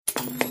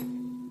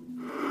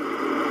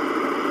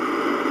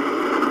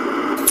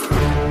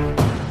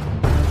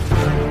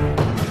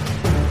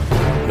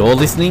You're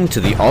listening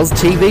to the Oz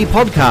TV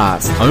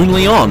podcast,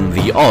 only on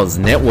the Oz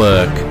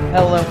Network.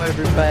 Hello,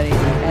 everybody,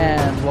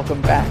 and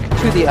welcome back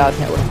to the Oz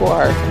Network for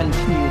our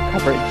continued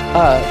coverage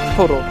of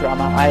Total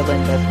Drama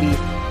Island as we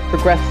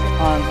progress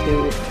on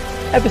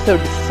to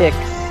episode 6.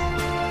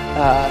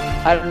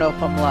 I don't know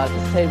if I'm allowed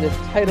to say this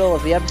title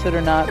of the episode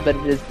or not, but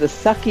it is the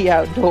Sucky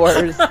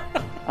Outdoors.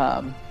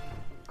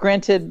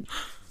 Granted,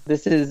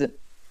 this is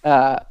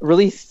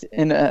released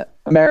in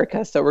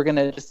America, so we're going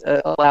to just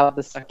allow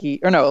the Sucky,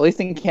 or no, at least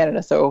in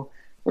Canada, so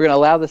we're going to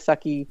allow the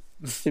Sucky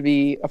to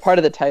be a part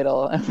of the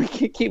title, and we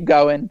can keep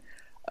going.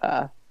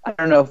 I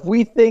don't know if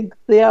we think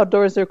the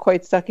outdoors are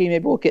quite sucky.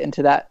 Maybe we'll get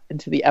into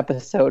the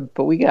episode,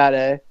 but we got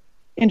a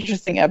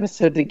interesting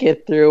episode to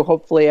get through.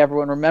 Hopefully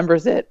everyone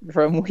remembers it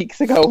from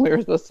weeks ago when we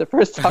were supposed to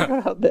first talk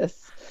about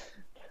this.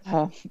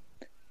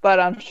 But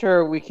I'm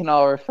sure we can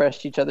all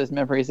refresh each other's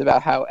memories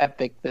about how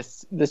epic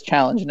this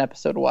challenge and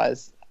episode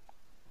was.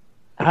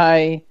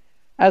 I,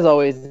 as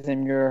always,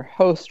 am your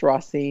host,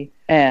 Rossi,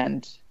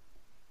 and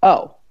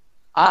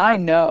I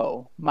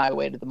know my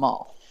way to the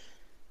mall.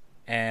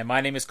 And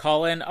my name is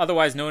Colin,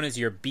 otherwise known as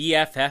your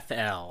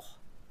BFFL.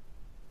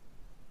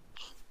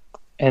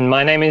 And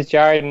my name is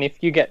Jared, and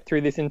if you get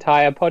through this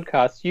entire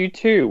podcast, you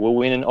too will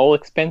win an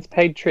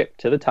all-expense-paid trip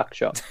to the tuck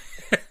shop.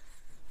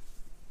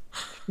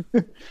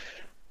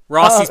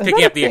 Rossi's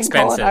picking up the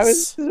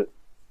expenses.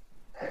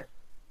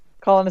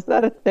 Colin, is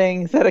that a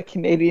thing? Is that a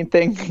Canadian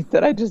thing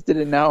that I just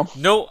didn't know?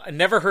 No, I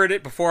never heard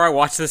it before I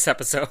watched this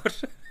episode.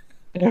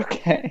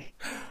 Okay.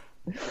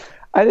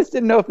 I just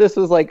didn't know if this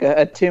was like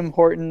a Tim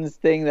Hortons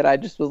thing that I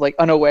just was like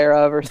unaware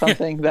of or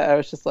something that I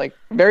was just like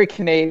very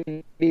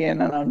Canadian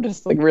and I'm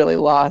just like really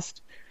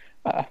lost.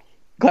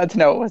 Glad to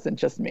know it wasn't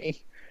just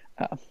me.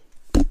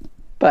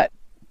 But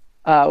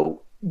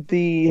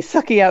the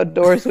Sucky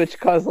Outdoors, which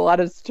caused a lot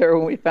of stir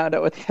when we found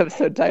out what the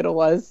episode title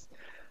was.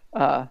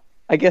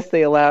 I guess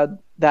they allowed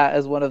that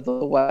as one of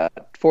the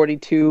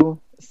 42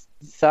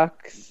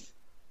 sucks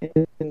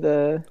in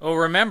the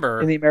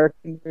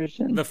American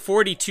version. The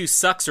 42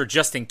 sucks are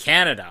just in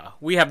Canada.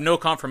 We have no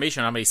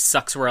confirmation on how many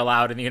sucks were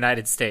allowed in the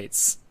United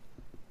States.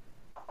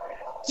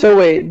 So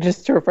wait,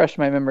 just to refresh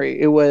my memory,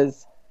 it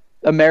was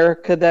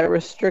America that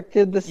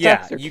restricted the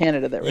sucks, or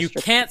Canada that restricted?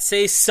 You can't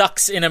say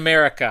sucks in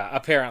America,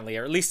 apparently,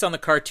 or at least on the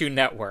Cartoon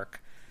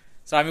Network.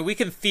 So, I mean, we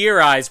can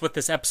theorize what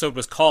this episode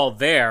was called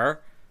there.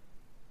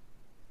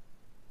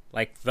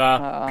 Like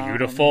the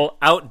beautiful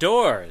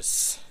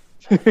outdoors.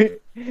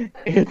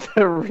 It's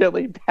a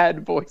really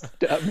bad voice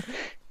dub.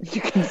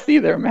 You can see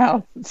their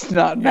mouth. It's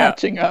not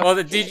matching up. Well,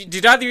 did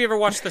either of you ever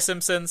watch The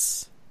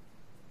Simpsons?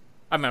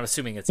 I'm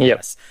assuming it's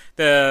yes.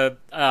 The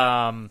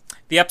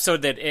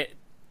episode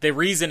the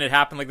reason it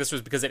happened like this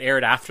was because it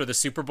aired after the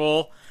Super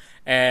Bowl,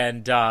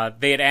 and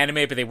they had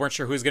animated, but they weren't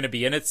sure who was going to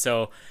be in it.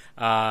 So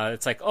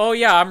it's like, oh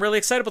yeah, I'm really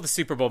excited about the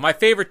Super Bowl. My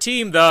favorite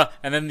team,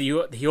 and then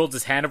he holds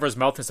his hand over his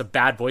mouth. There's a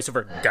bad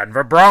voiceover.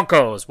 Denver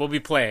Broncos will be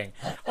playing.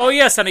 Oh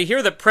yes, and I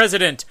hear that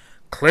President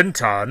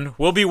Clinton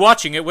will be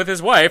watching it with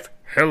his wife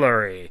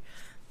Hillary.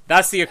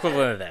 That's the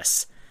equivalent of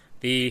this.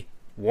 The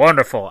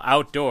wonderful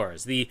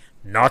outdoors. The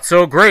not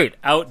so great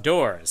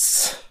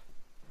outdoors.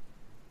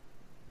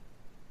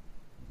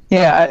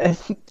 Yeah,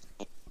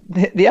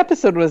 the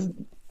episode was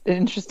an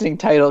interesting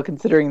title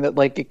considering that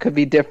like it could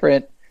be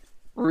different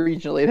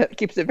regionally. That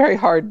keeps it very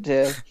hard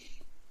to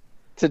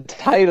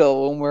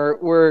title when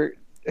we're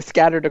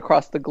scattered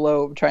across the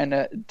globe trying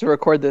to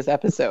record this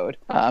episode,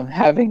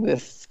 having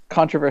this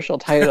controversial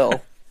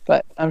title.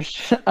 But I'm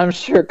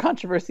sure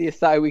controversy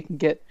aside, we can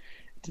get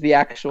to the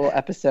actual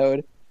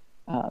episode.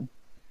 And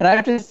I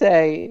have to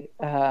say,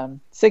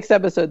 6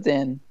 episodes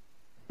in,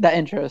 that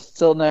intro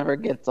still never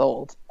gets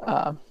old.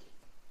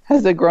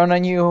 Has it grown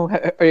on you?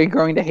 Are you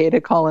growing to hate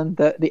it, Colin?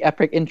 The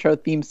epic intro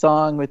theme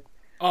song with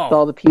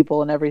all the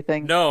people and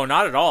everything? No,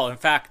 not at all. In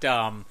fact,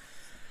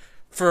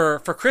 for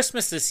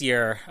Christmas this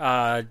year,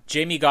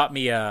 Jamie got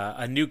me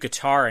a new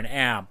guitar and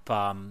amp.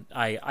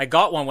 I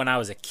got one when I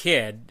was a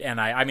kid, and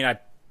I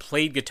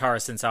played guitar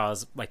since I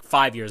was like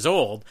 5 years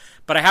old,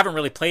 but I haven't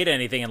really played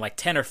anything in like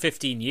 10 or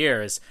 15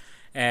 years.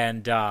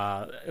 And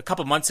a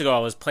couple months ago, I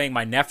was playing.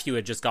 My nephew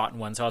had just gotten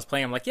one, so I was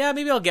playing. I'm like, yeah,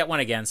 maybe I'll get one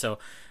again. So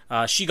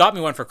she got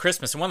me one for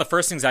Christmas, and one of the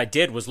first things I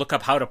did was look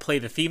up how to play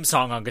the theme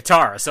song on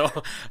guitar.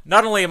 So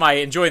not only am I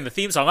enjoying the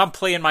theme song, I'm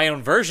playing my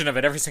own version of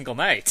it every single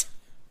night.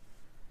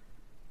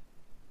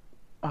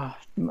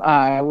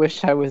 I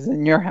wish I was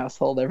in your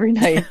household every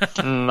night.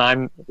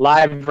 I'm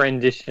live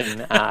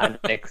rendition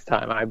next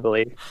time, I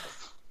believe.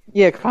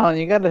 Yeah, Colin,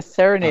 you got to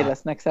serenade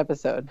us next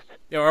episode.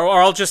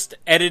 Or I'll just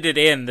edit it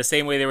in the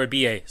same way there would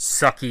be a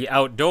Sucky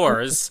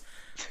Outdoors.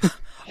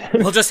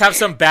 We'll just have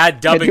some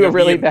bad dubbing. Do a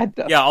really bad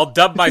dub. Yeah, I'll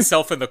dub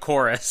myself in the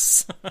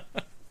chorus.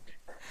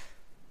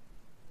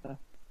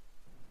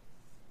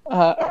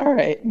 All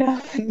right,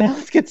 now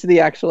let's get to the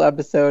actual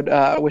episode,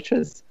 which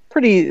was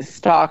pretty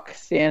stock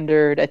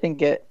standard. I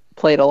think it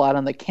played a lot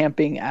on the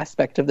camping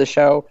aspect of the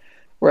show,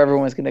 where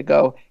everyone was going to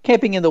go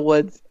camping in the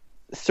woods,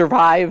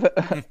 survive,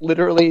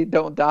 literally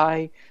don't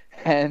die,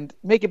 and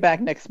make it back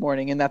next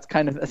morning. And that's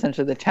kind of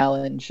essentially the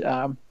challenge.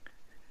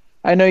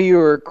 I know you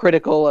were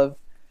critical of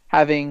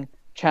having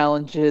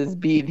challenges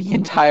be the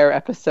entire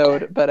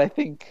episode, but I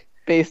think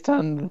based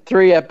on the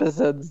 3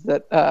 episodes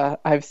that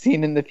I've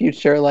seen in the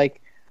future,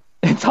 like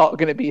it's all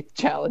going to be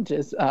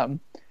challenges.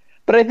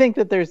 But I think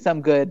that there's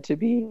some good to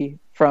be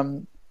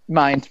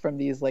mined from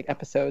these like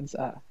episodes,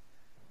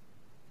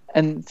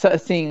 and so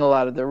seeing a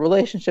lot of the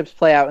relationships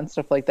play out and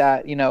stuff like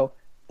that. You know,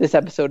 this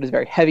episode is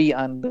very heavy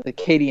on the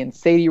Katie and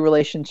Sadie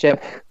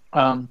relationship.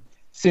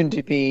 Soon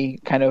to be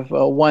kind of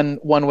a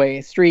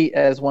one-way street,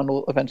 as one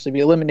will eventually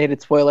be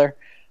eliminated. Spoiler.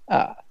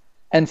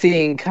 And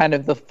seeing kind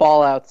of the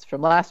fallouts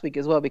from last week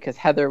as well, because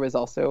Heather was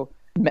also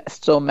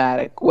still mad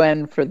at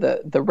Gwen for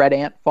the Red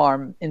Ant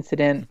Farm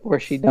incident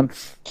where she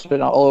dumped it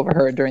all over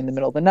her during the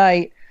middle of the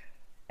night,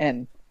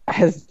 and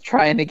is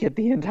trying to get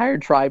the entire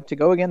tribe to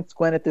go against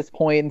Gwen at this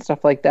point and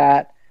stuff like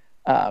that.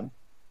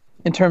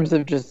 In terms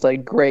of just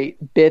like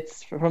great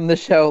bits from the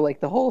show,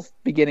 like the whole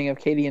beginning of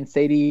Katie and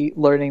Sadie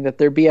learning that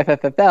they're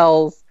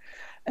BFFFLs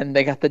and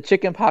they got the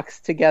chicken pox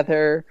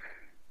together.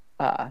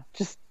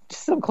 Just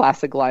some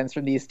classic lines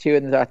from these two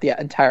and throughout the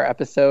entire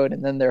episode.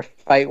 And then their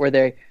fight where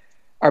they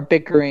are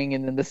bickering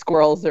and then the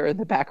squirrels are in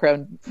the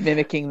background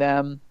mimicking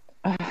them.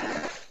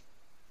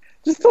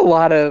 Just a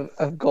lot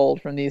of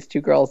gold from these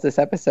two girls this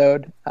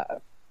episode.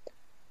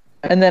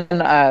 And then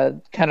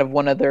kind of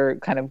one other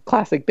kind of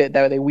classic bit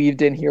that they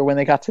weaved in here when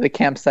they got to the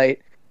campsite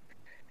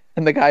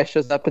and the guy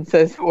shows up and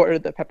says, "Who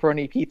ordered the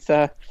pepperoni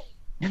pizza?"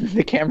 And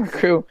the camera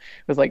crew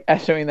was like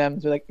echoing them.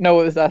 They're like, "No,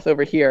 it was us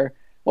over here,"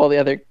 while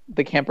the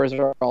campers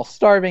are all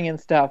starving and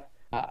stuff.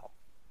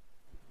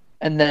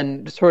 And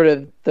then sort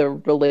of the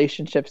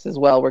relationships as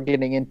well we're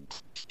getting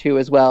into,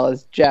 as well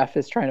as Jeff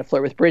is trying to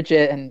flirt with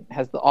Bridget and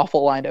has the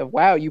awful line of,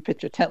 "Wow, you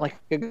pitch a tent like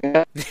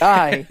a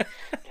guy."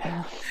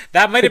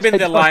 That might have been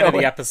the line of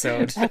the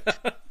episode.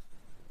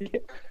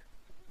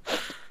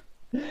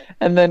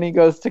 And then he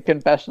goes to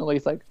confessional.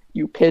 He's like,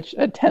 "You pitch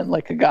a tent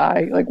like a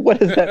guy." Like, what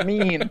does that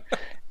mean?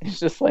 It's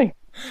just like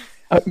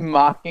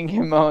mocking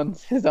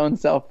his own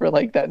self for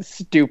like that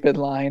stupid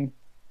line.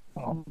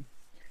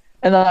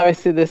 And then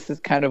obviously this is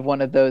kind of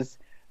one of those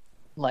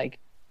like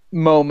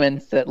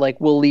moments that like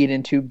will lead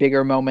into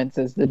bigger moments,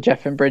 as the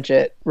Jeff and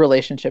Bridget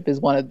relationship is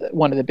one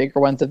of the bigger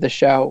ones of the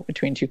show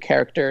between two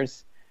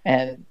characters,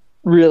 and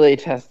really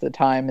test the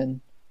time.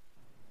 And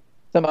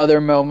some other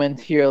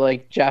moments here,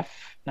 like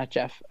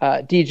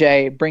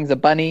DJ brings a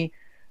bunny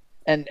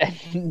and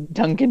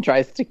Duncan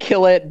tries to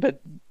kill it,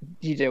 but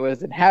DJ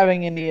wasn't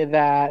having any of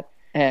that.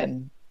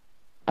 And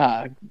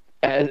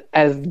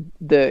as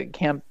the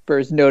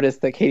campers notice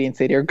that Katie and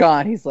Sadie are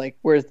gone, he's like,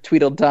 "Where's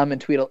Tweedledum and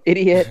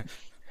Tweedle-Idiot?"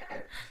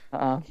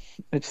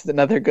 Which is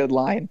another good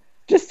line.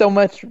 Just so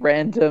much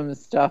random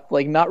stuff,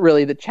 like not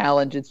really the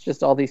challenge, it's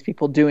just all these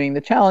people doing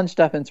the challenge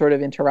stuff and sort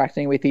of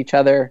interacting with each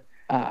other.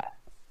 And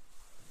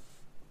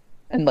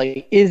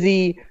like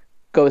Izzy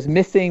goes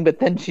missing, but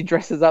then she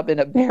dresses up in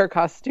a bear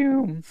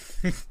costume.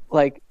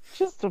 Like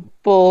just a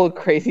full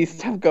crazy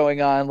stuff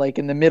going on. Like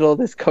in the middle of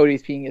this,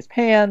 Cody's peeing his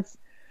pants.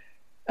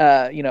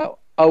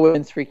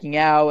 Owen's freaking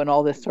out and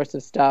all this sorts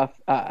of stuff.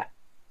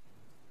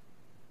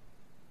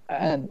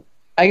 And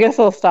I guess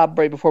I'll stop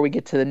right before we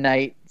get to the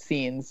night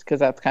scenes, because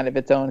that's kind of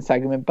its own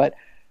segment. But,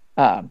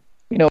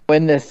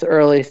 in this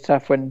early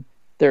stuff when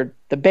the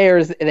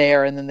bear's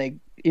there and then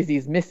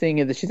Izzy's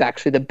missing and she's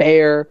actually the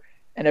bear,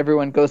 and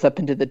everyone goes up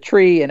into the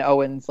tree and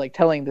Owen's like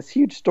telling this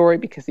huge story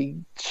because he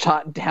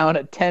shot down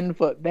a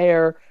 10-foot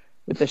bear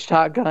with a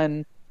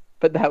shotgun,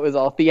 but that was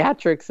all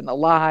theatrics and a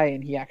lie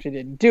and he actually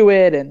didn't do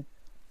it. And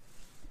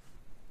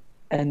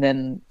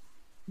then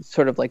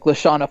sort of like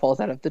Lashana falls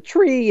out of the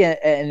tree,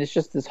 and it's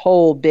just this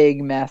whole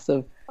big mess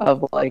of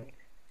like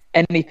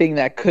anything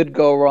that could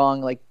go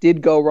wrong, like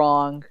did go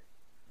wrong.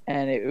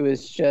 And it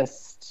was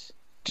just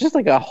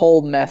like a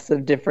whole mess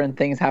of different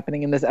things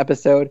happening in this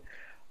episode.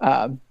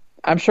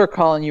 I'm sure,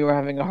 Colin, you were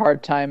having a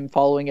hard time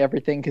following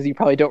everything because you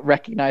probably don't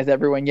recognize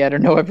everyone yet or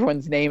know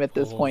everyone's name at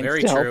this point.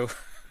 Very still. True.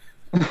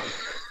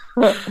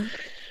 Well,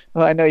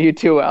 I know you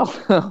too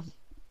well.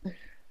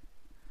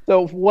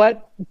 So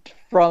what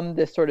from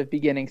this sort of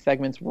beginning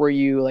segments were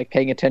you like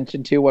paying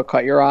attention to? What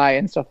caught your eye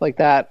and stuff like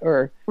that?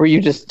 Or were you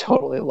just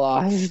totally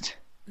lost?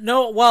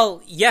 No,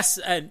 well, yes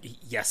and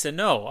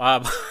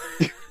no.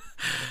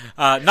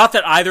 Not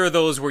that either of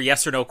those were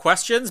yes or no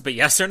questions, but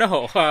yes or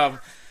no.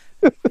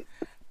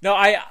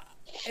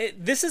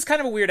 This is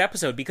kind of a weird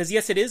episode because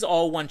yes, it is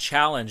all one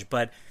challenge,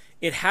 but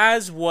it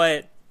has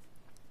what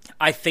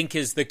I think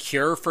is the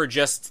cure for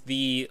just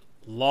the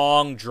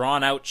long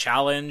drawn out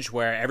challenge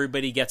where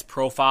everybody gets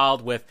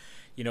profiled with,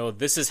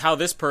 this is how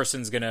this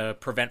person's going to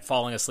prevent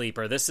falling asleep,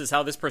 or this is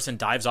how this person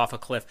dives off a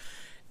cliff.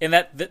 And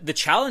that the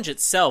challenge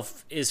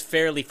itself is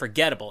fairly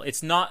forgettable.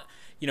 It's not,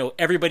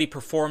 everybody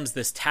performs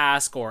this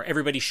task or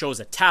everybody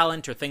shows a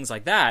talent or things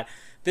like that.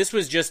 This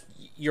was just,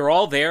 you're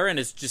all there and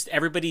it's just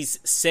everybody's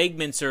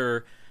segments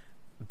are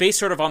based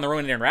sort of on their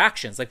own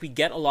interactions. Like we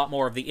get a lot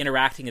more of the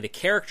interacting of the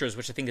characters,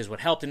 which I think is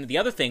what helped. And the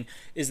other thing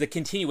is the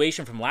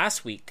continuation from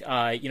last week.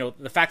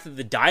 The fact that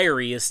the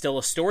diary is still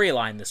a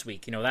storyline this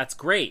week, that's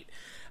great.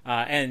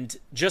 And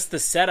just the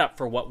setup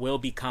for what will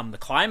become the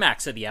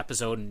climax of the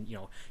episode, and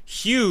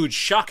huge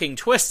shocking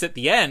twist at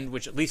the end,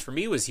 which at least for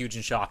me was huge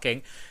and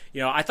shocking.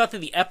 I thought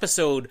that the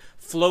episode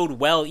flowed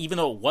well, even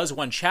though it was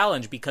one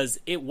challenge, because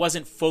it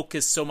wasn't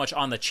focused so much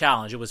on the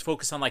challenge. It was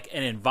focused on like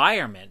an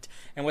environment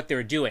and what they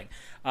were doing.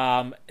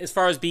 As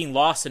far as being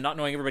lost and not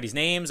knowing everybody's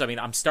names, I mean,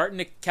 I'm starting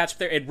to catch up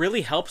there. It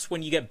really helps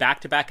when you get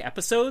back-to-back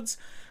episodes,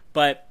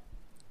 but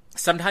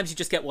sometimes you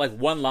just get like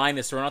one line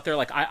that's thrown out there.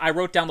 Like I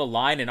wrote down the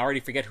line and already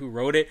forget who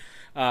wrote it.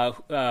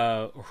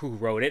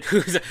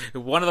 Who's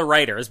one of the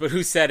writers, but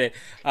who said it.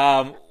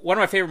 One of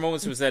my favorite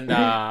moments was when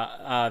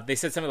they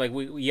said something like,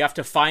 you have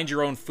to find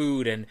your own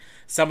food, and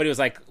somebody was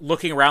like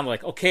looking around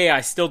like, okay, I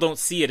still don't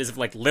see it, as if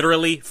like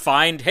literally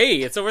find,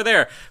 hey, it's over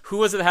there. Who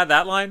was it that had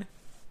that line?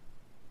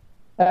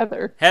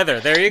 Heather,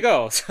 there you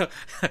go. So,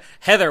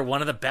 Heather,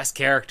 one of the bbest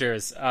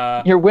characters.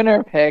 Your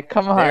winner pick,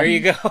 come on. There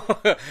you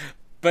go.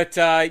 But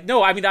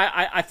no, I mean,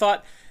 I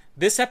thought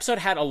this episode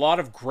had a lot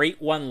of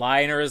great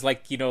one-liners,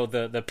 like,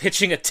 the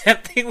pitching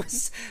attempt thing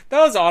that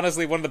was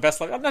honestly one of the best,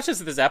 not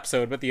just this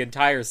episode, but the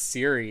entire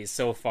series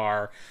so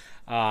far.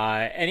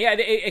 And yeah,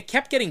 it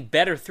kept getting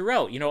better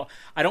throughout.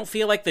 I don't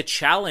feel like the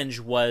challenge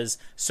was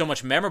so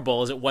much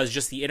memorable as it was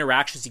just the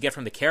interactions you get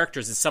from the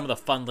characters and some of the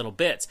fun little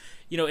bits.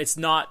 It's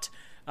not,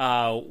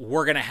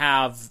 we're going to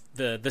have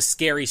the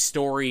scary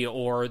story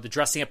or the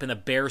dressing up in the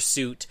bear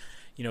suit,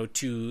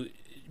 to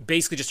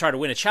basically just try to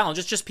win a challenge.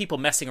 It's just people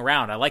messing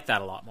around. I like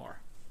that a lot more.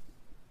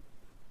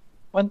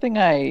 One thing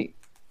like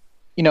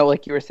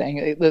you were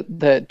saying,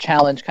 the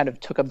challenge kind of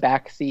took a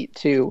backseat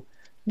to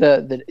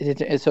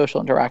the social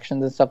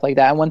interactions and stuff like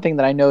that. And one thing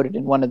that I noted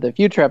in one of the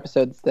future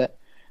episodes that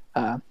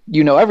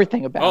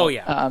everything about. Oh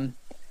yeah.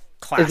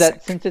 Classic. Is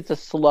that since it's a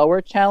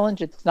slower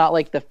challenge, it's not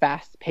like the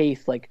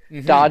fast-paced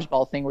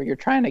dodgeball thing where you're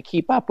trying to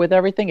keep up with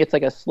everything. It's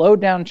like a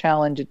slowed-down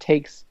challenge. It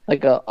takes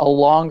like a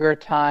longer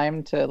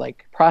time to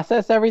like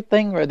process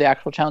everything, where the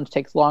actual challenge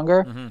takes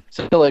longer. Mm-hmm.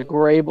 So like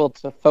we're able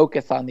to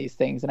focus on these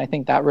things, and I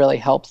think that really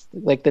helps.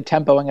 Like the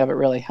tempoing of it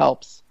really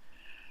helps.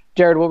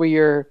 Jared, what were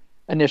your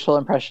initial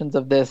impressions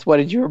of this? What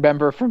did you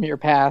remember from your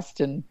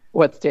past, and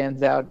what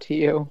stands out to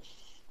you?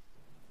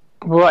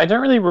 Well, I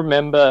don't really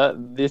remember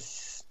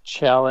this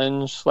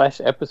challenge /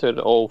 episode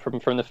at all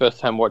from the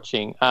first time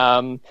watching,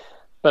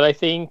 but I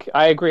think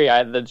I agree.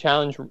 The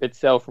challenge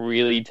itself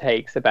really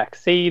takes a back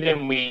seat,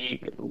 and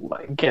we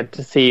get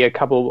to see a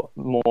couple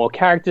more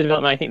character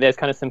development. I think there's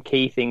kind of some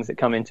key things that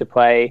come into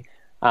play,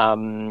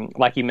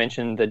 like you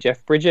mentioned, the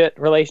Jeff Bridget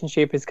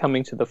relationship is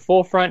coming to the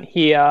forefront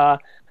here.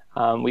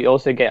 We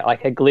also get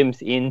like a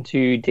glimpse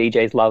into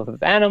DJ's love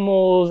of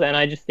animals, and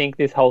I just think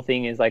this whole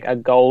thing is like a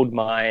gold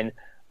mine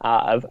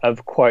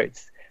of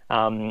quotes.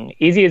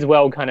 Izzy as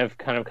well kind of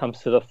comes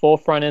to the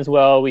forefront as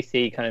well. We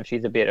see kind of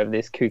she's a bit of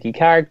this kooky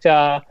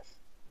character.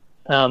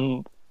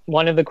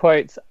 One of the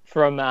quotes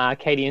from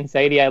Katie and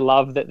Sadie, I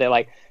love that they're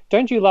like,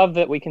 "Don't you love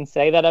that we can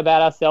say that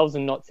about ourselves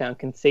and not sound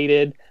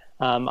conceited?"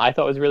 I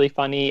thought was really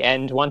funny.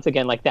 And once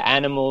again, like the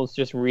animals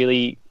just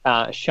really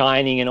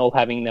shining and all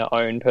having their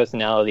own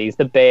personalities.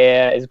 The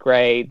bear is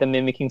great. The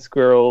mimicking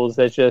squirrels,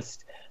 there's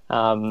just...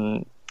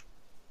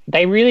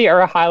 they really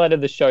are a highlight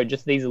of the show,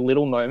 just these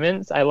little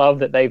moments. I love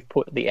that they've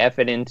put the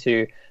effort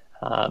into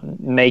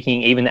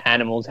making even the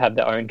animals have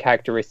their own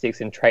characteristics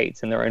and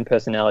traits and their own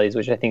personalities,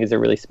 which I think is a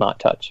really smart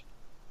touch.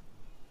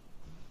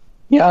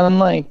 Yeah,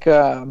 unlike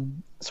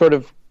sort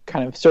of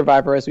kind of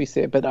Survivor as we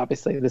see it, but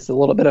obviously this is a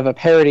little bit of a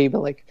parody,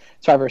 but like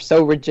Survivor is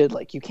so rigid,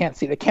 like you can't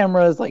see the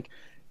cameras, like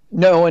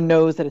no one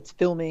knows that it's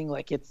filming,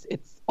 like it's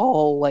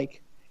all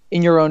like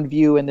in your own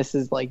view, and this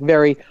is like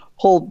very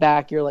pulled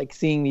back. You're like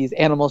seeing these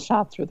animal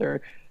shots where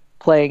they're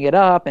playing it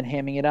up and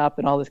hamming it up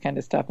and all this kind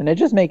of stuff, and it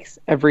just makes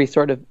every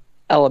sort of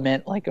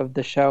element like of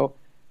the show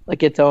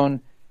like its own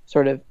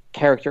sort of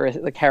character.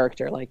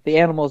 Like the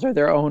animals are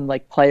their own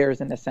like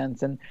players in a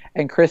sense, and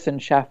Chris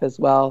and Chef as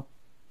well,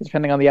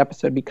 depending on the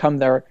episode, become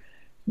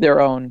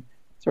their own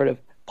sort of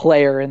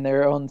player, and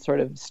their own sort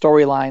of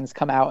storylines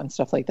come out and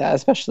stuff like that,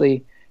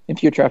 especially in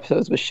future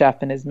episodes with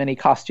Chef and his many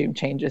costume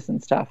changes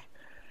and stuff.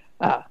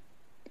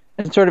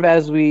 And sort of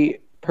as we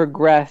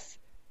progress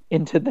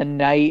into the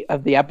night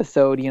of the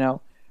episode,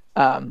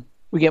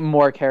 we get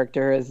more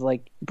character as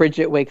like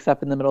Bridget wakes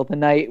up in the middle of the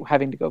night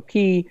having to go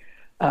pee,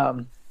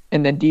 and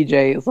then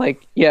DJ is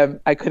like, yeah,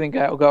 I couldn't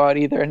go out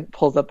either, and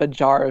pulls up a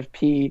jar of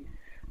pee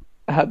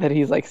that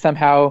he's like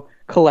somehow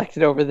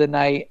collected over the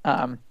night,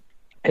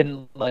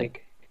 and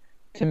like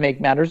to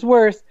make matters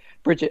worse,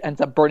 Bridget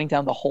ends up burning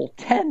down the whole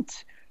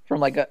tent from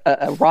like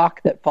a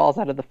rock that falls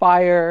out of the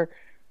fire,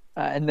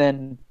 and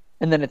then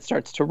it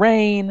starts to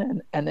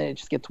rain, and then it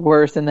just gets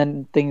worse, and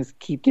then things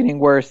keep getting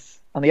worse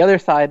on the other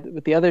side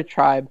with the other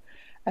tribe,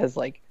 as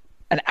like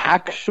an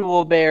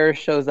actual bear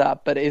shows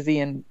up, but Izzy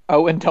and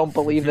Owen don't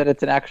believe that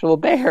it's an actual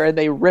bear, and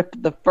they rip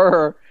the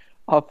fur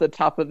off the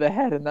top of the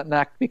head, and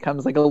that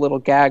becomes like a little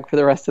gag for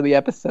the rest of the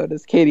episode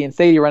as Katie and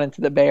Sadie run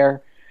into the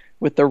bear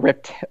with the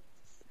ripped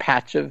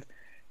patch of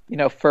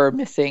fur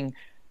missing,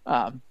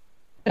 and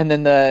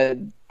then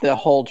the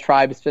whole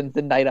tribe spends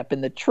the night up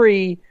in the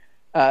tree.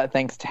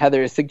 thanks to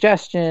Heather's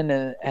suggestion,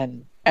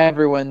 and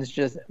everyone's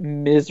just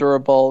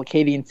miserable.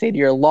 Katie and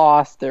Sadie are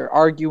lost. They're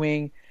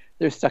arguing.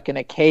 They're stuck in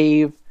a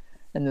cave,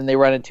 and then they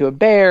run into a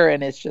bear,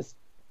 and it's just,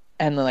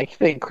 and then, like, I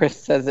think Chris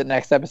says it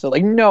next episode,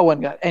 like, no one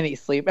got any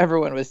sleep.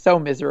 Everyone was so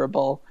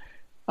miserable.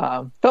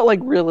 Felt like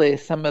really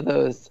some of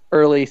those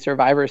early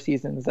Survivor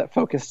seasons that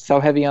focused so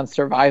heavy on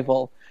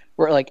survival,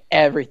 where like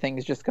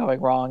everything's just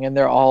going wrong and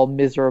they're all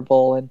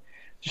miserable and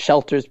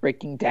shelters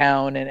breaking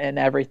down and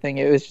everything.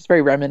 It was just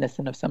very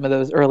reminiscent of some of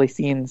those early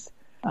scenes.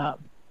 And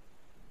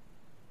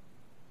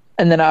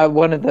then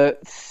one of the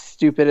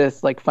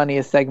stupidest, like,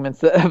 funniest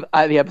segments of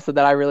the episode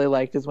that I really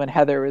liked is when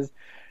Heather was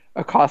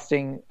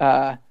accosting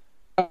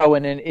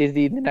Owen and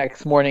Izzy the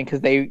next morning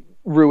because they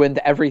ruined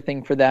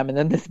everything for them, and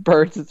then this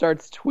bird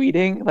starts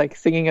tweeting, like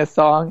singing a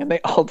song, and they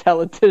all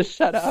tell it to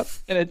shut up,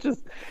 and it just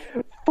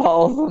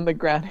falls on the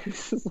ground.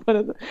 It's just one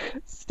of the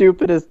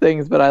stupidest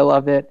things, but I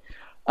love it.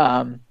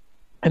 And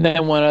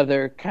then one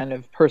other kind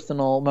of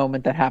personal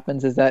moment that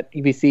happens is that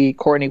we see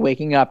Courtney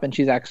waking up, and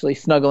she's actually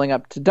snuggling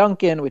up to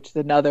Duncan, which is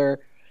another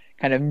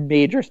kind of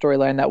major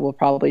storyline that we'll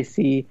probably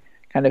see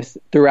kind of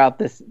throughout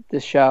this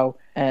show,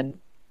 and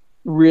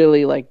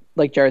really, like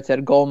Jared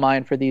said, gold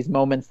mine for these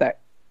moments that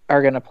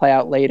are going to play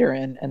out later,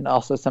 and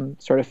also some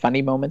sort of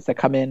funny moments that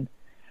come in.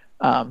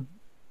 And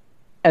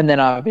then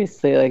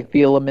obviously, like,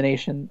 the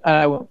elimination,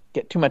 I won't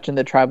get too much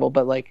into tribal,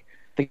 but like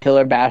the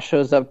killer bash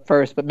shows up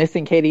first, but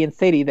missing Katie and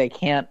Sadie, they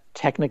can't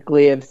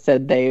technically have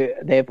said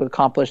they've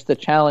accomplished the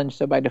challenge,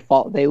 so by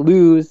default they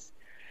lose,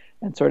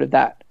 and sort of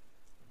that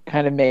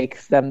kind of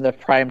makes them the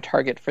prime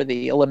target for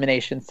the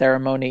elimination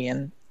ceremony,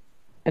 and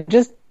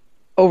just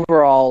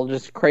overall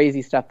just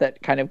crazy stuff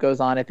that kind of goes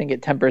on. I think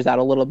it tempers out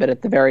a little bit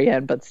at the very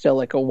end, but still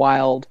like a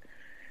wild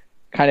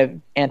kind of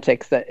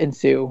antics that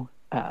ensue.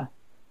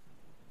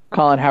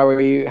 Colin,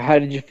 how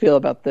did you feel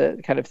about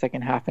the kind of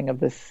second halving of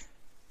this?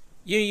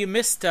 You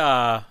missed,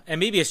 and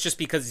maybe it's just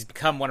because he's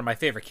become one of my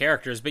favorite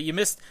characters, but you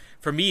missed,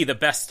 for me, the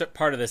best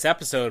part of this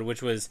episode,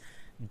 which was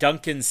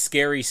Duncan's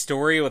scary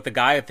story with the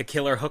guy with the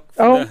killer hook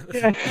for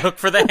hook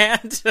for the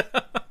hand.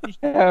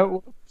 Yeah.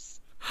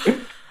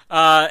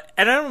 And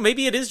I don't know,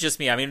 maybe it is just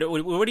me. I mean,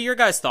 what are your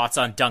guys' thoughts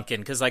on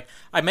Duncan? Because, like,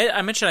 I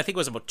mentioned, I think it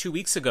was about 2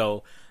 weeks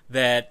ago,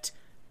 that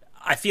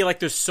I feel like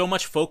there's so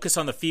much focus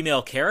on the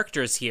female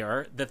characters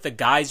here that the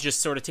guys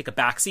just sort of take a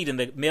backseat, and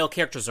the male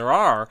characters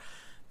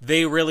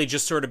they really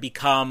just sort of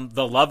become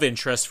the love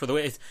interest for the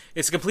way.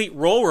 It's a complete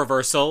role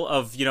reversal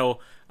of,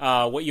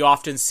 what you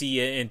often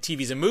see in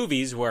TVs and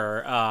movies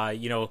where,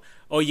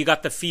 you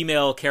got the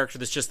female character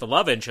that's just the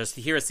love interest.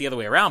 Here it's the other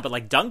way around. But,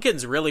 like,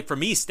 Duncan's really, for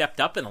me, stepped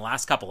up in the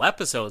last couple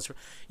episodes.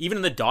 Even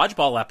in the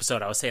dodgeball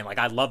episode, I was saying, like,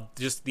 I love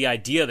just the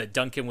idea that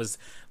Duncan was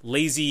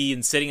lazy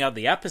and sitting out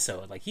the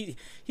episode. Like,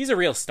 he's a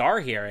real star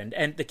here.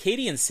 And the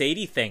Katie and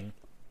Sadie thing,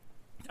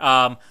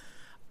 I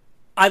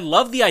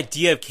love the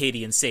idea of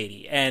Katie and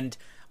Sadie. And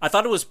I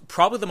thought it was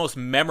probably the most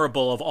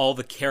memorable of all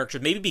the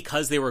characters, maybe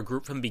because they were a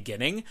group from the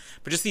beginning,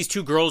 but just these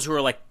two girls who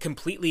are, like,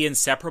 completely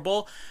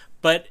inseparable.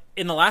 But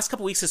in the last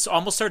couple weeks, it's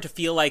almost started to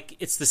feel like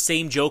it's the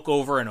same joke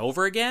over and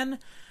over again.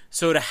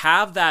 So to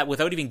have that,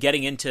 without even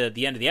getting into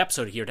the end of the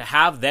episode here, to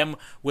have them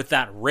with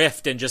that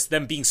rift and just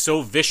them being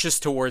so vicious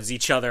towards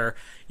each other,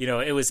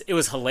 it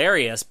was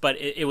hilarious, but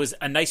it was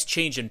a nice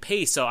change in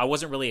pace, so I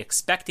wasn't really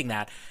expecting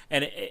that.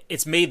 And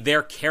it's made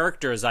their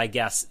characters, I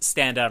guess,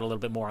 stand out a little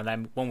bit more. And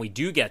then when we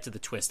do get to the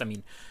twist, I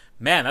mean,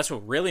 man, that's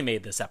what really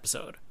made this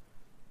episode.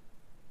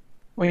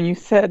 When you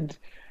said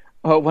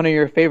one of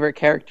your favorite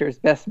characters'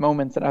 best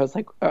moments, and I was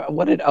like,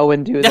 what did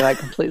Owen do that I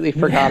completely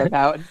forgot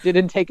about,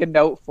 didn't take a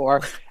note for?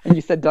 And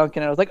you said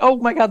Duncan, and I was like, oh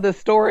my god, this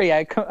story.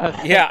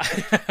 Yeah.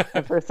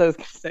 At first I was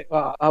going to say,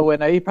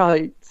 Owen, he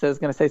probably was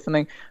going to say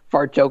something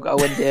fart joke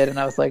Owen did, and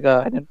I was like,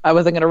 I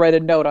wasn't going to write a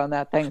note on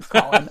that. Thanks,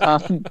 Colin.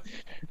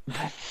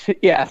 But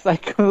yes, I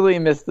completely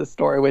missed the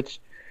story,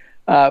 which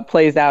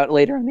plays out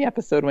later in the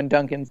episode when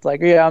Duncan's like,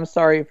 yeah, I'm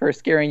sorry for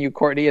scaring you,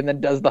 Courtney, and then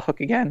does the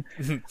hook again.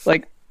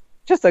 Like,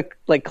 just a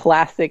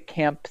classic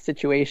camp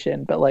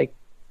situation, but like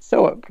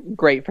so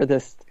great for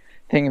this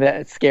thing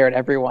that scared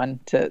everyone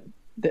to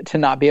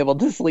not be able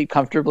to sleep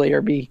comfortably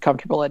or be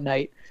comfortable at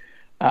night.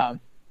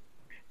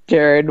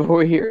 Jared, we'll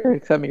hear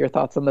some of your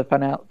thoughts on the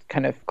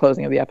kind of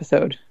closing of the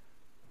episode.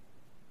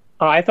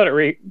 Oh, I thought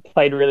it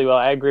played really well.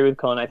 I agree with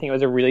Colin. I think it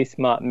was a really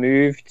smart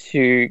move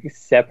to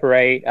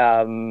separate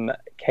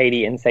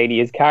Katie and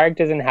Sadie as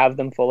characters and have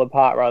them fall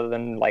apart rather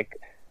than like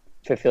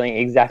fulfilling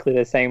exactly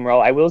the same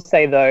role. I will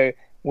say though,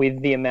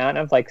 with the amount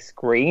of like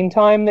screen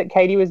time that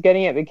Katie was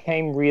getting, it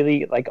became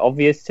really like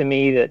obvious to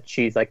me that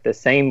she's like the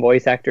same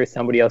voice actor as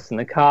somebody else in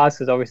the cast,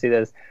 because obviously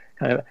there's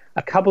kind of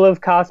a couple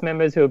of cast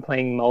members who are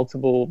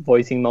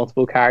voicing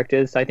multiple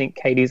characters. So I think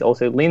Katie's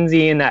also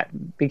Lindsay, and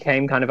that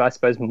became kind of, I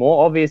suppose,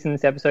 more obvious in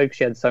this episode because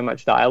she had so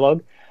much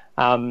dialogue.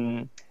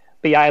 But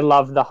yeah, I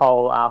love the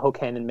whole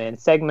hook-handed man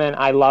segment.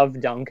 I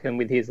love Duncan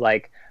with his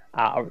like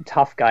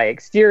tough guy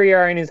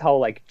exterior and his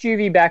whole like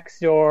juvie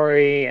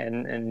backstory,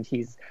 and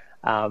he's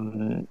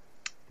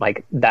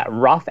like that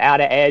rough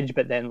outer edge,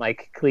 but then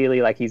like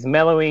clearly like he's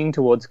mellowing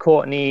towards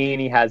Courtney,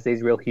 and he has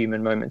these real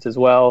human moments as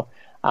well.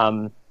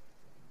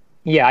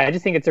 Yeah, I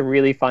just think it's a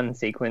really fun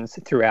sequence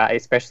throughout,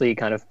 especially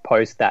kind of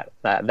post that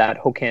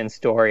hook hand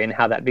story and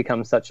how that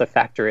becomes such a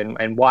factor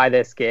in why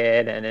they're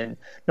scared and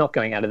not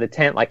going out of the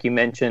tent. Like you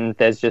mentioned,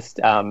 there's just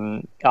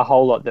a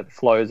whole lot that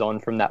flows on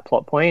from that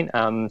plot point.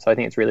 So I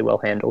think it's really well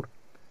handled.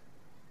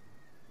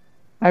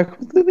 I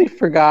completely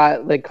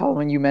forgot, like, Colin,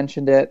 when you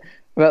mentioned it,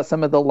 about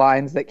some of the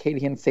lines that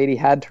Katie and Sadie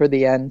had toward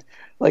the end.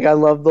 Like, I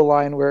love the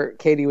line where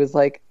Katie was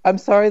like, "I'm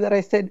sorry that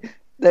I said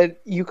that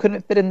you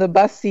couldn't fit in the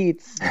bus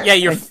seats." Yeah,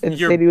 your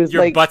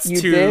like, butt's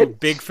too did?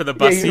 big for the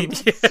bus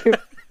seat.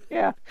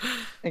 Yeah.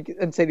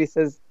 And Sadie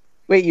says,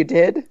 "Wait, you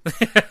did?"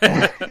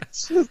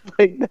 It's just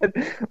like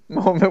that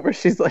moment where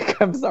she's like,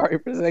 "I'm sorry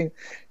for saying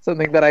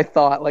something that I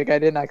thought, like, I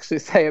didn't actually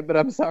say it, but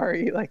I'm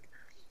sorry." Like,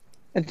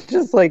 it's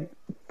just like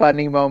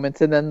funny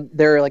moments. And then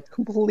their like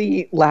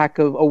complete lack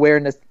of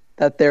awareness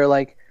that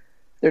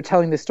they're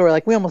telling the story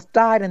like, we almost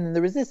died, and then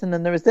there was this, and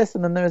then there was this,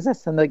 and then there was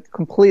this, and like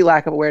complete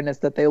lack of awareness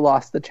that they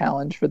lost the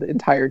challenge for the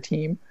entire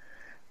team.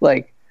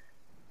 Like,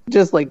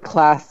 just like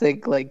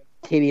classic, like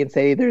Katie and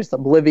Sadie, they're just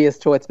oblivious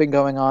to what's been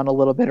going on a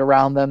little bit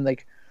around them.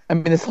 Like, I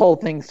mean, this whole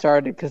thing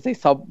started because they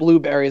saw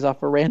blueberries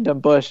off a random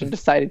bush and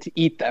decided to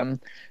eat them.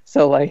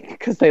 So like,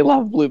 because they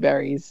love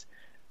blueberries.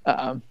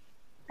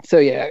 So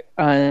yeah,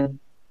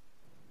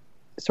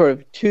 sort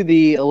of to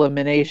the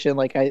elimination,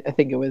 like I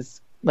think it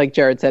was, like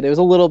Jared said, it was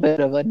a little bit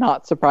of a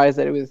not surprise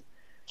that it was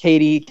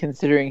Katie,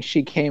 considering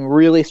she came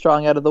really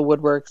strong out of the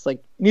woodworks.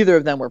 Like, neither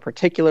of them were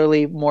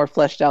particularly more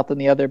fleshed out than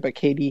the other, but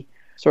Katie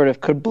sort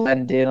of could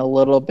blend in a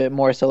little bit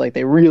more. So like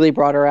they really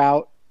brought her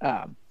out.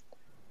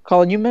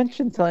 Colin, you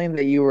mentioned something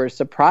that you were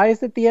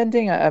surprised at the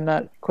ending. I'm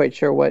not quite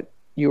sure what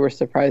you were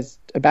surprised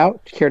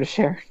about. Care to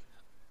share?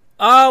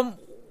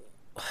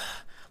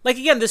 Like,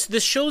 again,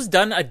 this show's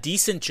done a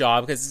decent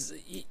job because,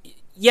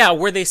 yeah,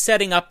 were they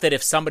setting up that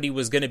if somebody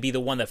was going to be the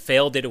one that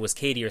failed it was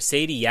Katie or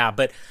Sadie? Yeah,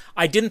 but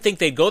I didn't think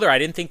they'd go there. I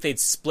didn't think they'd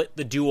split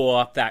the duo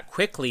up that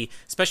quickly,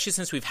 especially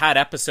since we've had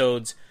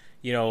episodes,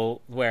 you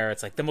know, where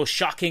it's like the most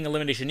shocking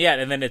elimination yet,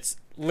 and then it's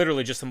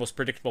literally just the most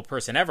predictable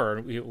person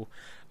ever.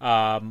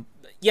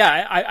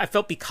 I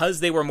felt because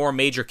they were more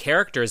major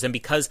characters and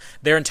because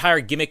their entire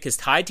gimmick is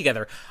tied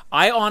together,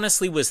 I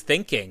honestly was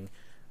thinking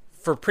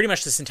for pretty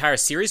much this entire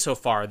series so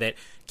far that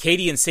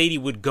Katie and Sadie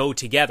would go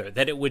together,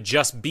 that it would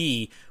just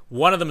be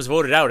one of them's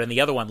voted out and the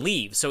other one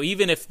leaves. So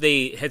even if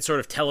they had sort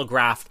of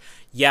telegraphed,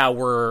 yeah,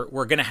 we're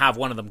going to have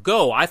one of them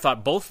go, I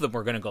thought both of them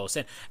were going to go.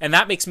 And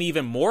that makes me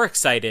even more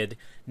excited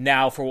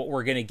now for what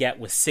we're going to get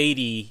with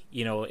Sadie,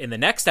 you know, in the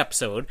next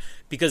episode,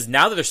 because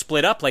now that they're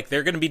split up, like,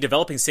 they're going to be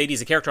developing Sadie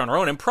as a character on her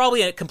own, and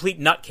probably a complete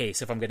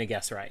nutcase, if I'm going to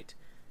guess right.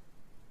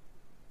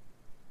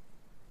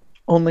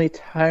 Only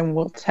time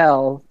will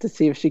tell to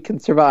see if she can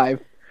survive.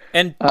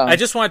 And I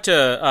just wanted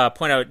to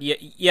point out,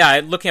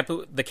 looking at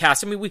the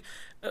cast, I mean, we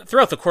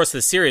throughout the course of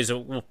the series,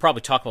 we'll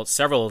probably talk about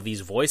several of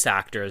these voice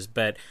actors,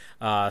 but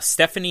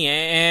Stephanie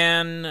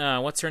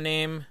Ann, what's her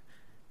name?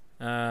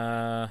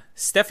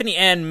 Stephanie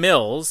Ann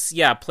Mills,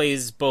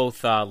 plays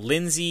both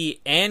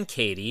Lindsay and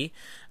Katie.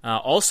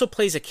 Also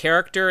plays a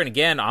character, and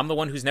again, I'm the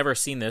one who's never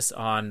seen this,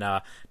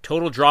 on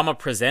Total Drama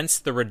Presents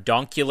The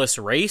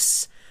Redonkulous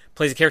Race.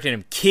 Plays a character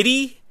named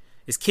Kitty.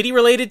 Is Kitty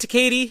related to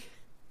Katie?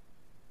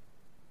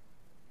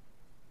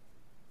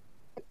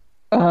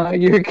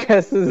 Your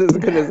guess is as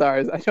good as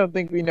ours. I don't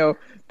think we know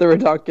The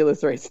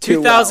Redonkulous Race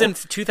too well.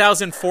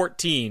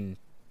 2014.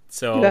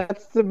 So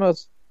that's the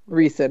most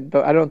recent,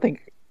 but I don't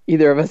think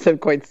either of us have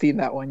quite seen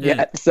that one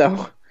yet.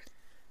 So,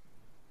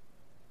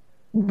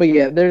 but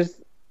yeah, there's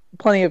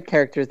plenty of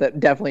characters that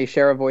definitely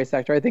share a voice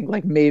actor. I think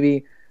like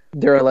maybe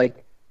there are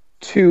like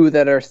two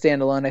that are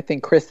standalone. I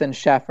think Chris and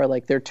Chef are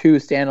like they're two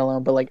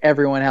standalone, but like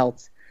everyone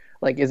else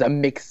like is a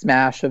mixed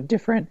smash of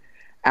different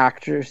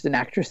actors and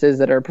actresses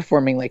that are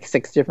performing like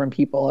six different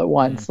people at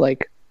once.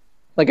 Like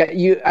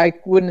I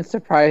wouldn't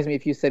surprise me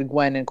if you said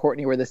Gwen and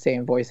Courtney were the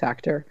same voice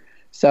actor.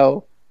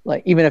 So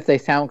like even if they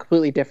sound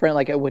completely different,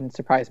 like it wouldn't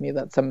surprise me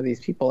that some of these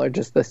people are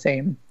just the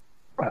same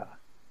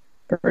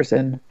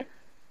person.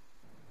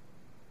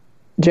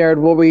 Jared,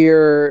 what were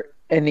your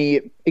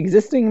any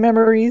existing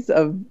memories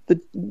of the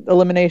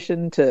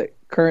elimination to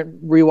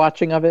current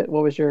rewatching of it?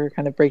 What was your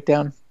kind of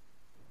breakdown?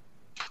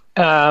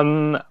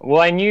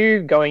 Well, I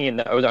knew going in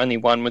that only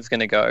one was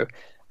going to go.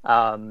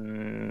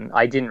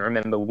 I didn't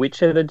remember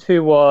which of the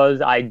two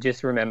was. I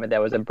just remember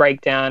there was a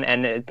breakdown,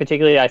 and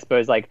particularly, I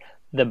suppose, like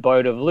the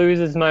boat of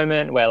losers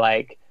moment where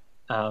like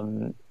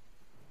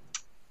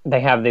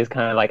they have this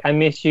kind of like I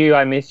miss you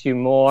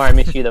more, I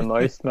miss you the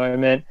most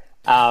moment.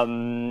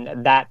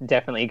 That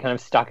definitely kind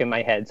of stuck in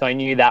my head, so I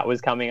knew that was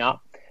coming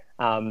up.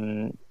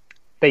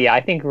 But yeah,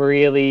 I think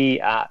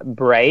really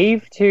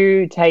brave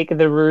to take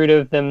the route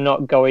of them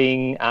not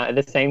going at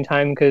the same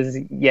time, because,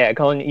 yeah,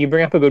 Colin, you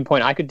bring up a good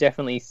point. I could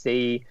definitely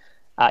see,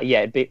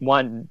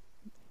 one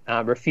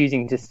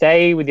refusing to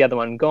stay with the other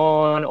one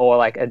gone, or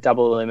like a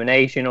double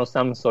elimination or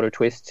some sort of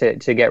twist to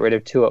get rid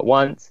of two at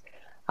once.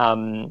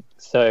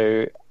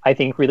 So I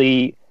think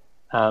really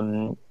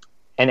an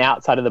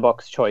outside of the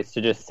box choice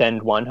to just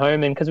send one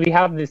home. And because we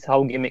have this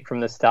whole gimmick from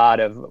the start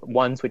of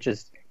one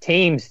switches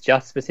teams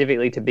just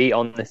specifically to be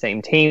on the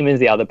same team as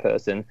the other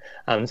person.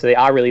 So they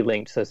are really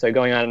linked. So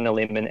going out on a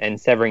limb and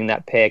severing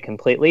that pair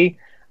completely,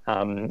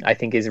 I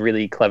think is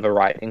really clever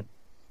writing.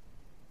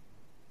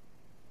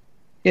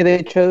 Yeah,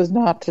 they chose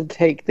not to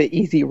take the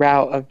easy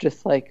route of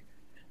just like,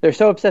 they're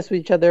so obsessed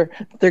with each other,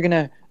 they're going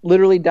to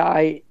literally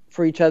die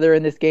for each other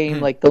in this game.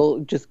 Like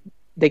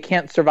they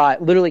can't survive,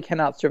 literally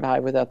cannot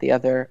survive without the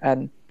other.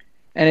 And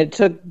it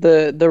took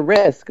the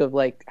risk of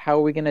like, how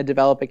are we going to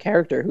develop a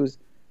character who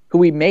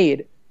we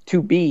made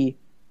to be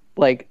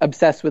like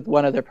obsessed with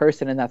one other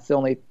person, and that's the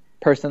only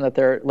person that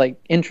they're like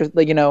interested,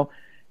 like,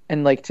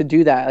 and like to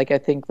do that, like I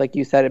think like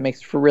you said, it makes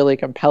for really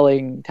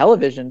compelling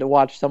television to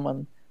watch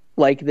someone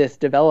like this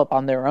develop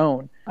on their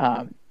own.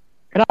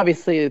 And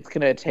obviously it's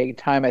going to take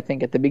time. I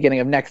think at the beginning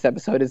of next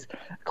episode is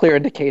a clear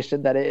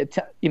indication that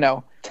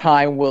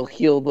time will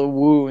heal the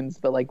wounds,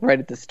 but like right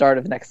at the start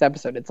of next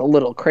episode, it's a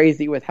little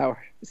crazy with how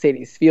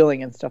Sadie's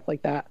feeling and stuff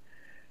like that.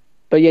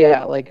 But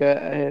yeah, like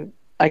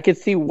I could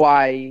see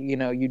why,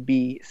 you'd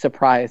be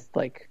surprised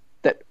like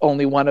that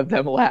only one of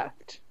them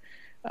left,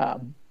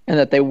 and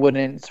that they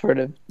wouldn't sort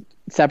of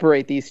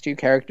separate these two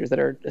characters that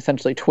are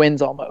essentially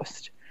twins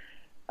almost.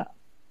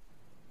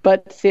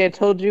 But see, I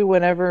told you,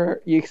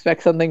 whenever you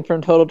expect something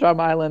from Total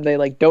Drama Island, they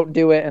like don't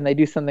do it, and they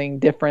do something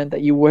different that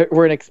you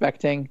weren't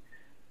expecting.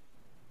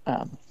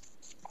 And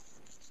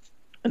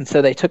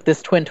so they took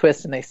this twin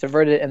twist and they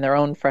subverted it in their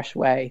own fresh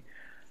way.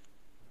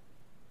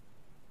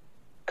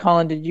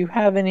 Colin, did you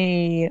have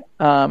any?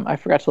 I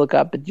forgot to look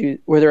up, but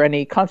were there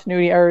any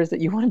continuity errors that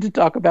you wanted to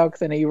talk about?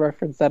 Because I know you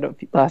referenced that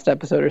last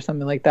episode or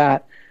something like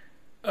that.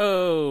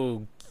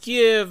 Oh,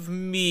 give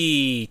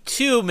me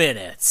 2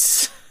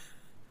 minutes.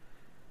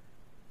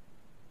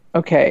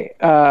 Okay.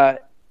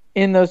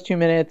 In those 2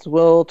 minutes,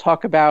 we'll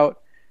talk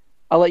about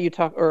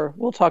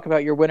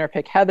your winner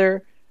pick,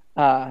 Heather.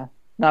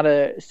 Not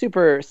a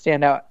super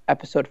standout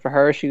episode for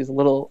her. She was a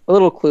little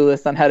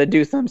clueless on how to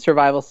do some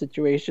survival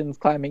situations,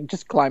 climb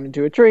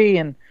into a tree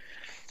and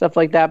stuff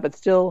like that, but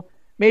still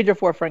major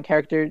forefront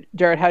character.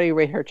 Jared, how do you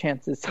rate her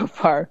chances so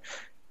far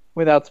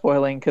without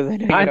spoiling? Because I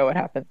know you know what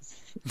happens.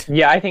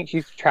 Yeah, I think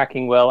she's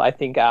tracking well. I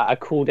think a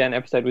cool down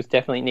episode was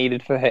definitely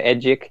needed for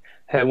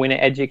her winner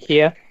Edgic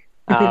here.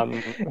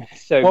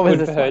 So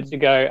good for her to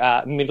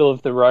go middle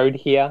of the road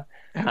here.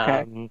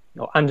 Okay.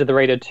 Or under the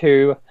radar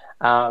 2.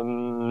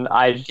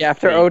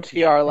 After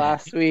OTR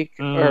last week,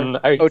 or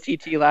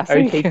OTT last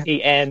week.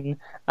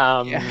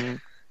 OTTN.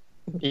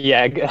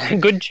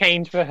 Good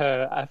change for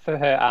her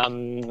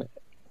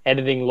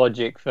editing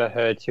logic for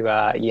her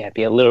to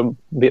be a little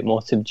bit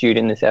more subdued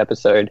in this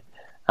episode.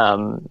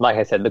 Like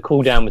I said, the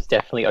cooldown was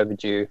definitely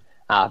overdue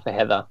for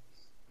Heather.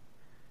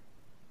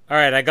 All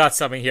right, I got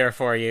something here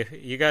for you.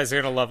 You guys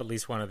are going to love at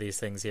least one of these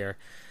things here.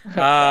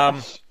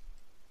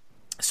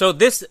 So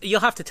this,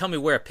 you'll have to tell me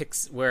where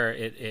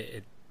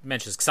it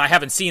mentions, because I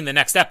haven't seen the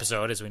next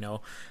episode, as we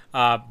know.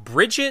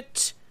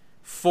 Bridget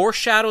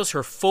foreshadows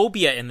her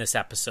phobia in this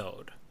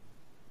episode.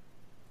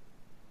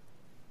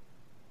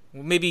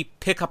 We'll maybe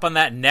pick up on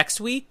that next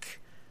week,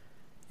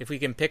 if we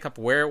can pick up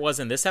where it was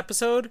in this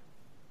episode.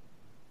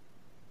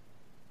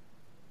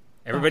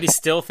 Everybody's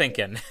still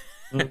thinking.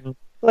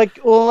 Like,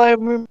 well, I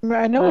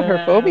know what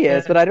her phobia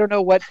is, but I don't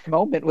know what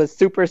moment was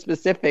super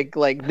specific.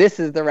 Like, this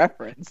is the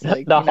reference.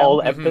 Like, the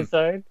whole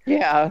episode?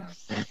 Yeah.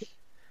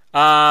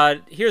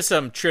 Here's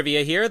some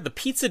trivia here. The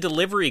pizza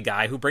delivery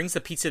guy who brings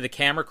the pizza to the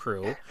camera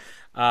crew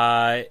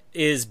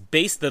is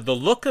based... The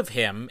look of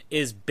him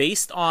is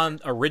based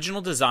on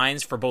original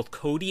designs for both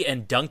Cody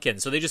and Duncan.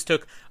 So they just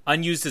took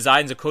unused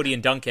designs of Cody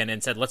and Duncan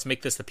and said, let's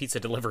make this the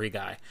pizza delivery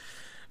guy.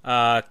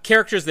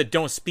 Characters that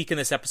don't speak in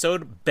this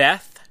episode: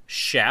 Beth,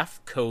 Chef,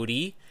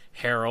 Cody,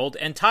 Harold,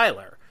 and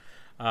Tyler.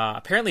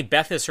 Apparently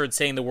Beth is heard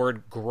saying the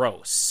word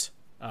gross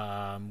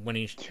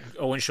when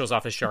Owen shows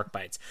off his shark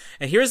bites.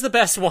 And here's the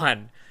best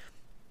one.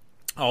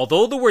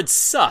 Although the word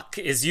suck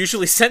is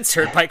usually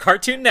censored by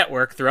Cartoon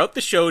Network throughout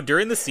the show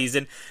during the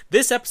season,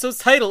 this episode's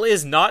title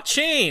is not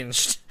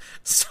changed.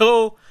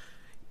 So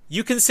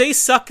you can say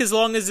suck as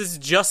long as it's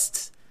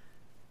just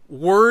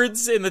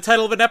words in the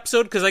title of an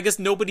episode, because I guess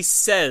nobody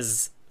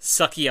says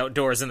sucky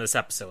outdoors in this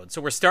episode. So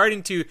we're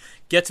starting to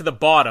get to the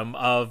bottom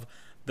of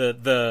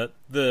the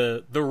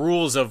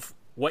rules of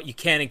what you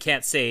can and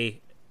can't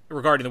say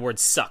regarding the word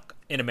suck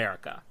in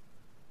America.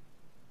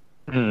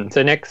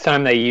 So next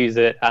time they use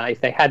it,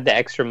 if they had the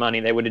extra money,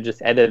 they would have just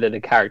edited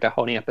a character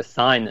holding up a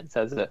sign that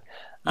says it,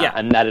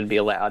 and that'd be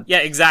allowed. Yeah,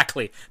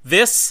 exactly.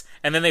 This,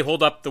 and then they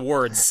hold up the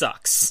word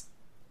sucks.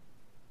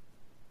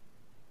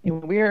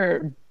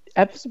 We're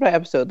episode by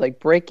episode, like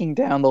breaking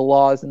down the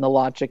laws and the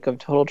logic of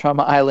Total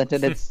Trauma Island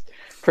and its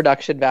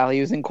production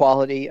values and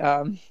quality.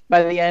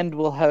 By the end,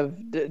 we'll have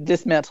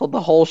dismantled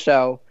the whole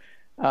show,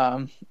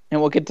 and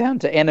we'll get down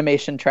to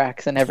animation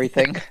tracks and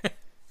everything.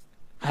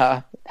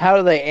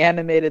 How they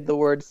animated the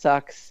word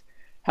sucks,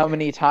 how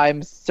many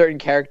times certain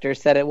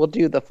characters said it. We'll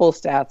do the full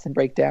stats and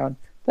breakdown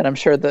that I'm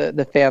sure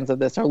the fans of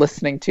this are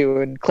listening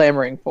to and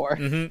clamoring for.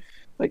 Mm-hmm.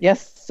 But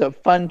yes, so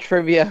fun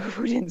trivia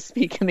who didn't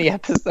speak in the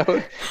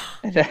episode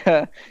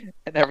and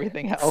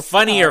everything else.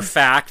 Funnier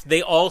fact,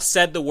 they all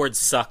said the word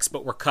sucks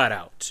but were cut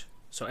out.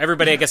 So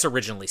everybody, I guess,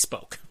 originally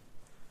spoke.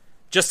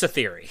 Just a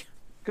theory.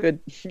 Good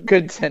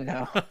to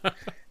know.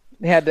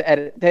 They had to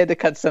edit. They had to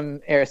cut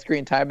some air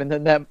screen time, and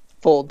then that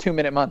full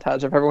 2-minute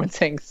montage of everyone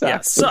saying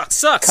sucks. Yeah,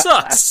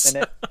 sucks.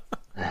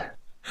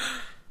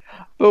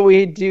 But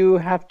we do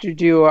have to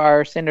do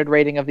our standard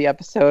rating of the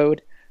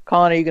episode.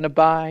 Colin, are you going to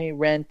buy,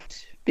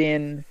 rent,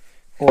 bin,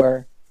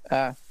 or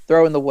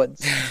throw in the woods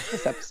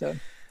this episode?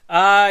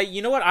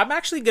 You know what? I'm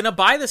actually going to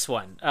buy this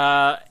one.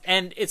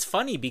 And it's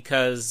funny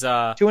because...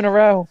 2 in a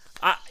row.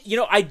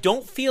 I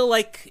don't feel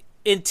like...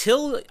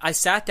 Until I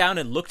sat down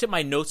and looked at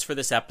my notes for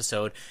this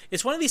episode,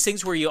 it's one of these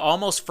things where you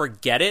almost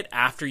forget it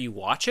after you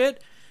watch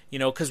it.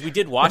 Because we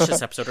did watch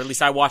this episode, or at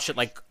least I watched it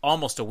like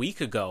almost a week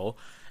ago.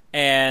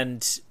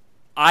 And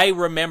I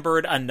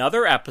remembered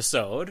another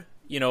episode...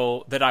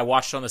 that I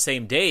watched on the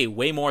same day,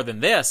 way more than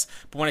this.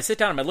 But when I sit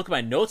down and I look at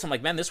my notes, I'm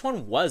like, man, this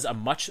one was a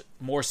much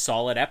more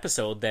solid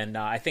episode than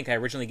I think I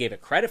originally gave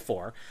it credit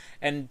for.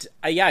 And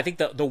I think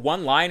the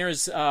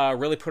one-liners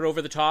really put it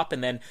over the top,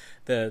 and then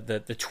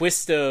the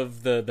twist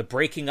of the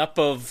breaking up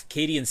of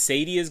Katie and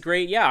Sadie is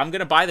great. Yeah, I'm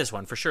going to buy this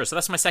one for sure. So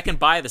that's my second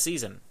buy of the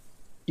season.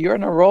 You're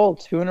in a roll,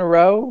 2 in a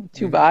row,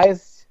 2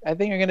 buys. I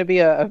think you're going to be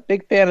a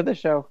big fan of the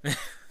show. I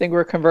think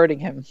we're converting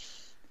him.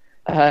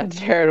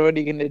 Jared, what are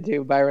you going to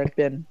do? Buy, rent,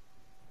 bin?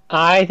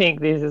 I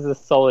think this is a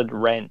solid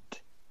rent.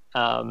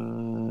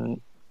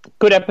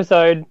 Good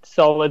episode,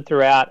 solid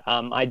throughout.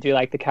 I do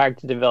like the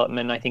character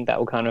development. I think that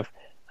will kind of...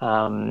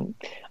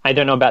 I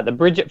don't know about the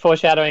Bridget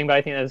foreshadowing, but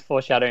I think there's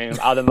foreshadowing of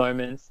other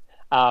moments.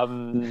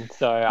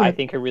 So I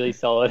think a really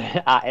solid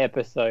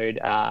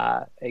episode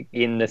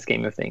in the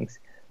scheme of things.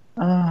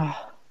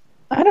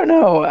 I don't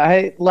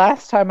know.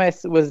 Last time I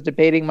was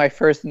debating my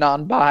first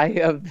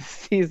non-buy of the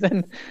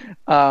season.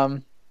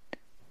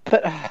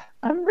 But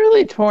I'm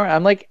really torn.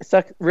 I'm like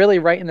stuck really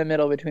right in the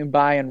middle between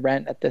buy and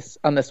rent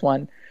on this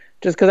one,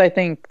 just because I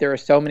think there are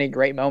so many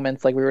great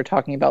moments, like we were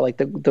talking about, like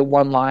the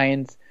one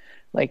lines,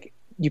 like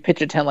you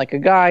pitch a tent like a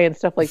guy and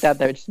stuff like that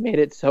just made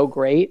it so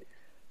great.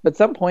 But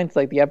some points,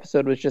 like the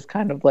episode was just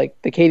kind of like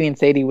the Katie and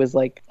Sadie was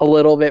like a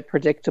little bit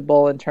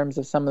predictable in terms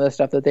of some of the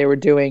stuff that they were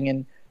doing,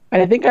 and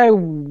I think I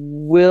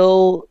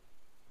will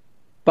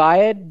buy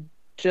it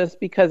just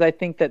because I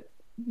think that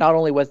not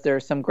only was there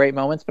some great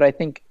moments, but I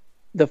think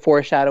the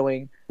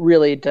foreshadowing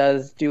really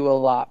does do a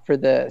lot for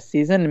the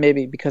season.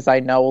 Maybe because I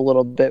know a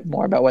little bit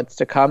more about what's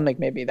to come, like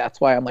maybe that's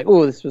why I'm like,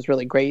 oh, this was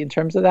really great in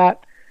terms of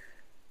that.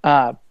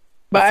 But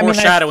the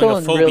foreshadowing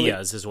of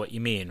phobias is what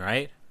you mean,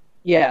 right?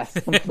 Yes,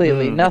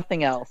 completely.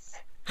 Nothing else.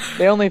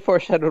 They only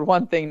foreshadowed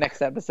one thing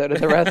next episode,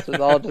 and the rest was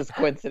all just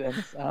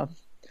coincidence.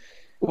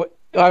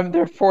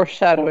 They're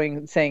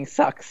foreshadowing saying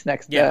sucks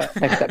next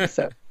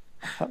episode.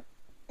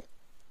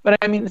 But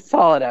I mean,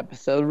 solid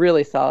episode,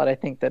 really solid. I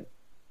think that,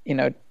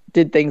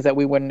 did things that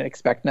we wouldn't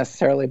expect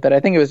necessarily, but I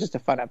think it was just a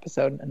fun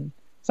episode, and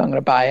so I'm going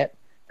to buy it.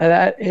 And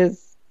that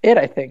is it,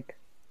 I think.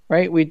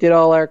 Right? We did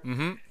all our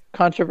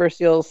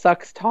controversial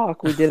sucks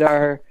talk. We did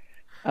our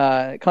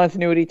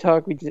continuity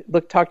talk. We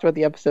talked about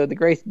the episode, the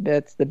great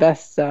bits, the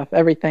best stuff,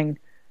 everything.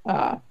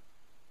 And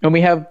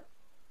we have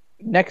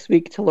next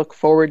week to look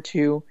forward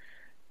to,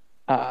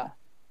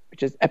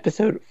 which is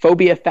episode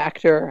Phobia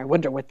Factor. I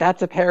wonder what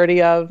that's a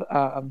parody of.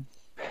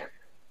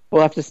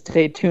 We'll have to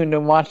stay tuned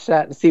and watch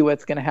that and see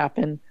what's going to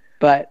happen.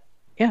 But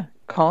yeah,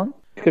 Colin,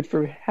 good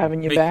for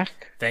having you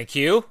back. Thank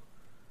you.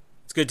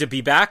 It's good to be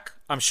back.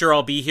 I'm sure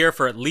I'll be here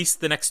for at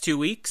least the next 2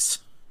 weeks.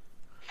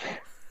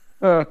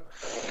 Well,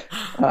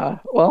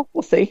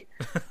 we'll see.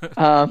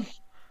 And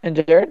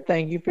Jared,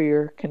 thank you for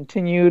your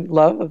continued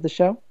love of the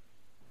show.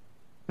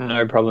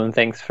 No problem.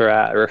 Thanks for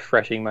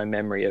refreshing my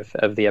memory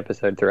of the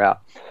episode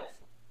throughout.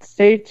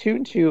 Stay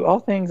tuned to All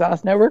Things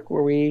Oz Network,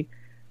 where we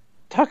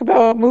talk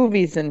about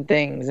movies and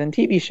things and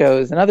TV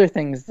shows and other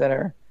things that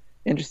are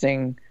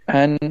interesting.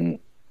 And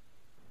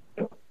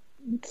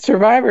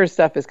Survivor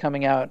stuff is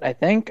coming out, I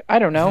think. I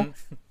don't know.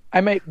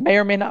 I may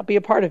or may not be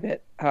a part of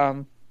it.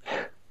 Yeah,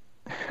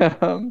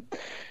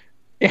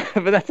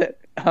 but that's it.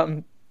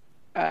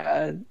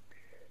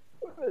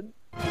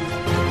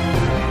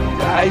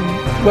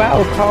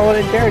 Wow,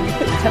 Colin and Jared, you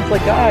put the tense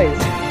like guys.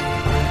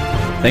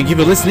 Thank you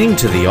for listening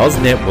to the Oz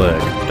Network.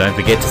 Don't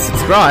forget to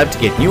subscribe to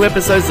get new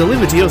episodes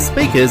delivered to your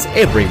speakers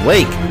every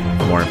week.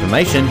 For more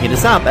information, hit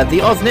us up at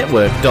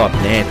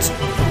theoznetwork.net.